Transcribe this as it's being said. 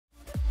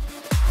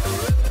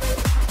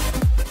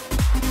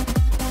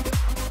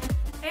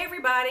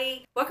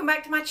everybody. Welcome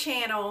back to my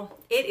channel.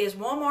 It is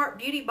Walmart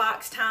Beauty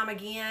Box time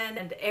again,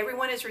 and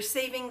everyone is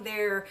receiving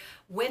their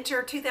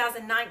winter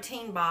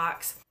 2019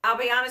 box. I'll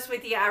be honest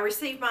with you, I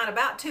received mine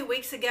about 2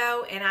 weeks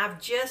ago, and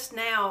I've just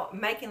now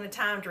making the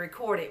time to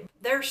record it.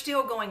 They're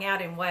still going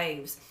out in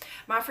waves.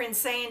 My friend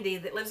Sandy,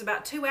 that lives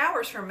about 2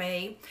 hours from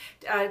me,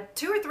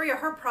 2 or 3 of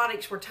her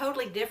products were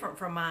totally different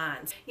from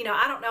mine. You know,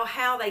 I don't know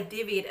how they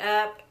divvy it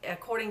up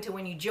according to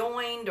when you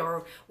joined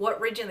or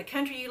what region of the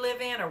country you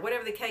live in or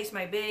whatever the case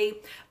may be,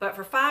 but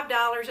for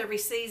 $5 every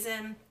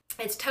season,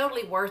 it's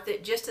totally worth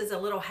it, just as a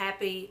little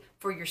happy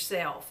for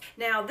yourself.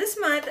 Now this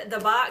month the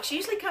box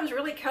usually comes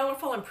really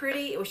colorful and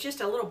pretty. It was just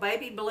a little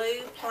baby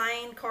blue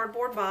plain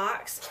cardboard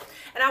box,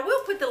 and I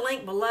will put the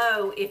link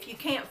below if you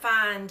can't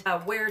find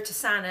where to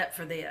sign up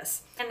for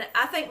this. And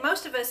I think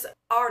most of us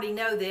already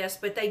know this,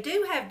 but they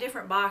do have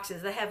different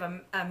boxes. They have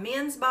a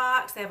men's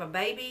box, they have a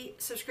baby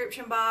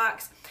subscription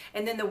box,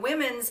 and then the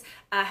women's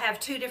have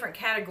 2 different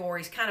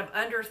categories, kind of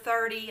under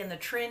 30 and the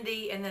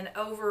trendy, and then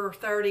over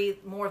 30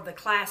 more of the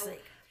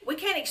classic. We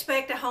can't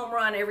expect a home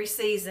run every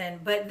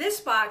season, but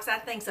this box I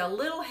think is a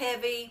little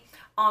heavy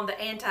on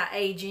the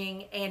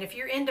anti-aging, and if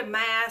you're into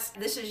masks,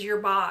 this is your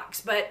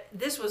box. But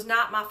this was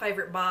not my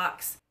favorite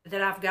box that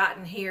I've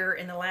gotten here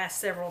in the last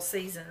several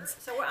seasons.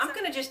 So I'm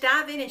going to just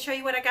dive in and show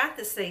you what I got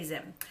this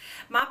season.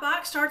 My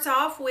box starts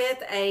off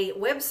with a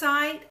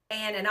website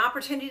and an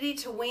opportunity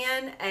to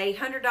win a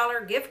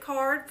 $100 gift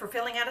card for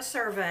filling out a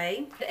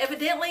survey.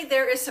 Evidently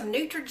there is some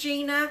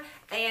Neutrogena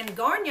and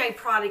Garnier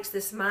products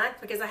this month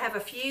because I have a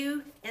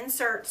few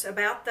inserts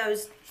about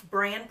those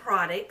brand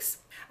products.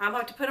 I'm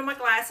going to have to put on my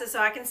glasses so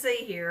I can see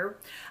here.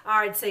 All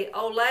right, see,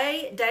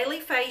 Olay Daily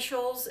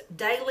Facials,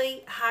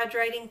 Daily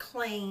Hydrating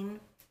Clean,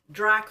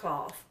 Dry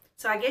Cloth.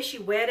 So I guess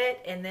you wet it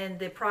and then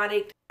the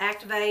product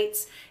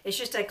activates. It's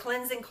just a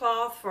cleansing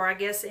cloth for, I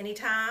guess, any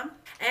time.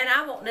 And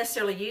I won't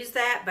necessarily use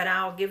that, but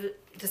I'll give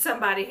it to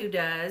somebody who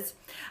does.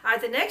 All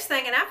right, the next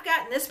thing, and I've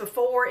gotten this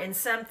before in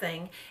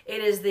something,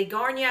 it is the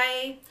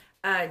Garnier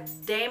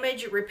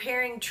Damage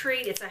Repairing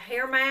Treat. It's a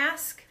hair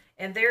mask.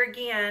 And there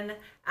again,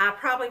 I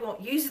probably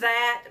won't use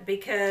that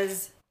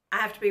because I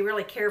have to be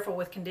really careful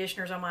with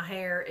conditioners on my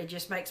hair. It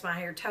just makes my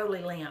hair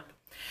totally limp.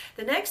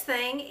 The next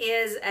thing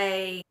is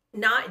a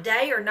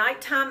day or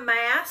nighttime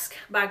mask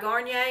by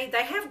Garnier.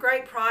 They have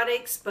great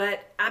products,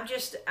 but I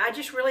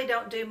just really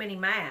don't do many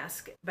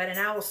masks. And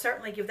I will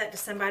certainly give that to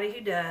somebody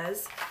who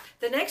does.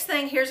 The next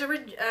thing, here's a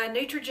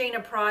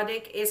Neutrogena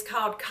product. It's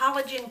called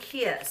Collagen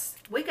Kiss.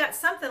 We got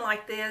something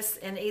like this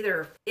in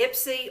either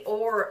Ipsy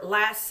or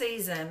last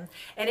season,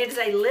 and it is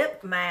a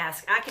lip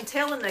mask. I can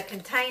tell in the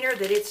container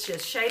that it's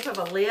just shape of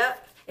a lip.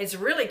 It's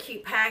really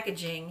cute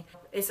packaging.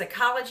 It's a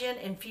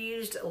collagen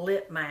infused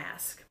lip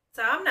mask.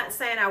 So I'm not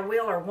saying I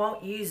will or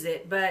won't use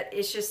it, but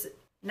it's just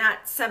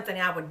not something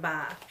I would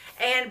buy.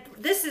 And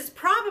this is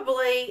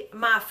probably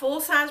my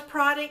full-size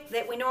product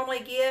that we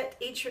normally get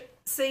each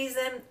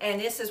season,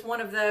 and this is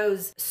one of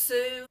those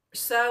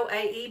So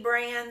AE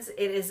brands.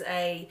 It is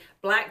a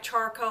black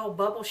charcoal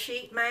bubble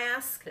sheet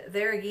mask.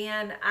 There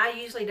again, I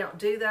usually don't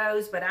do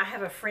those, but I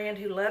have a friend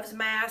who loves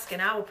masks,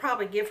 and I will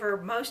probably give her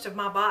most of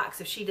my box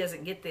if she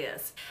doesn't get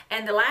this.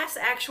 And the last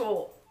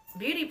actual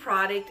beauty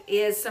product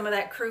is some of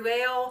that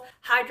Cruel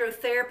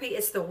Hydrotherapy.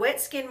 It's the wet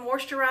skin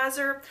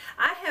moisturizer.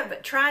 I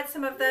have tried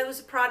some of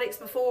those products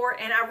before,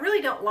 and I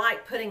really don't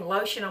like putting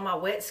lotion on my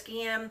wet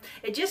skin.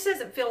 It just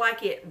doesn't feel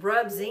like it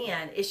rubs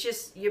in. It's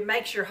just, it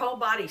makes your whole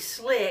body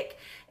slick,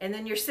 and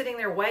then you're sitting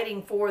there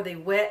waiting for the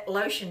wet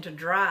lotion to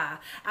dry.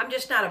 I'm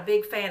just not a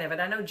big fan of it.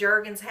 I know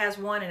Jergens has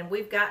one, and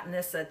we've gotten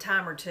this a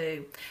time or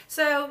two.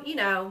 So, you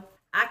know,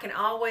 I can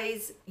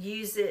always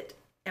use it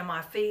and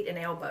my feet and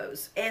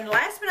elbows. And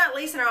last but not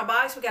least in our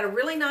box, we got a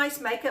really nice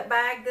makeup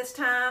bag this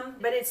time,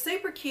 but it's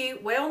super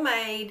cute, well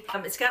made.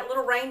 It's got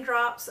little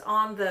raindrops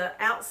on the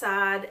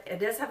outside.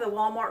 It does have the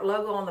Walmart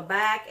logo on the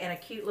back and a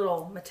cute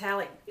little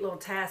metallic little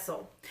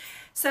tassel.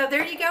 So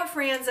there you go,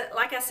 friends.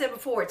 Like I said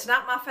before, it's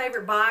not my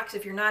favorite box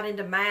if you're not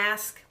into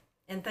masks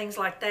and things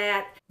like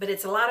that, but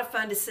it's a lot of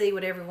fun to see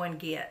what everyone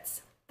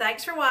gets.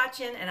 Thanks for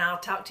watching, and I'll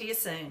talk to you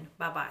soon.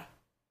 Bye-bye.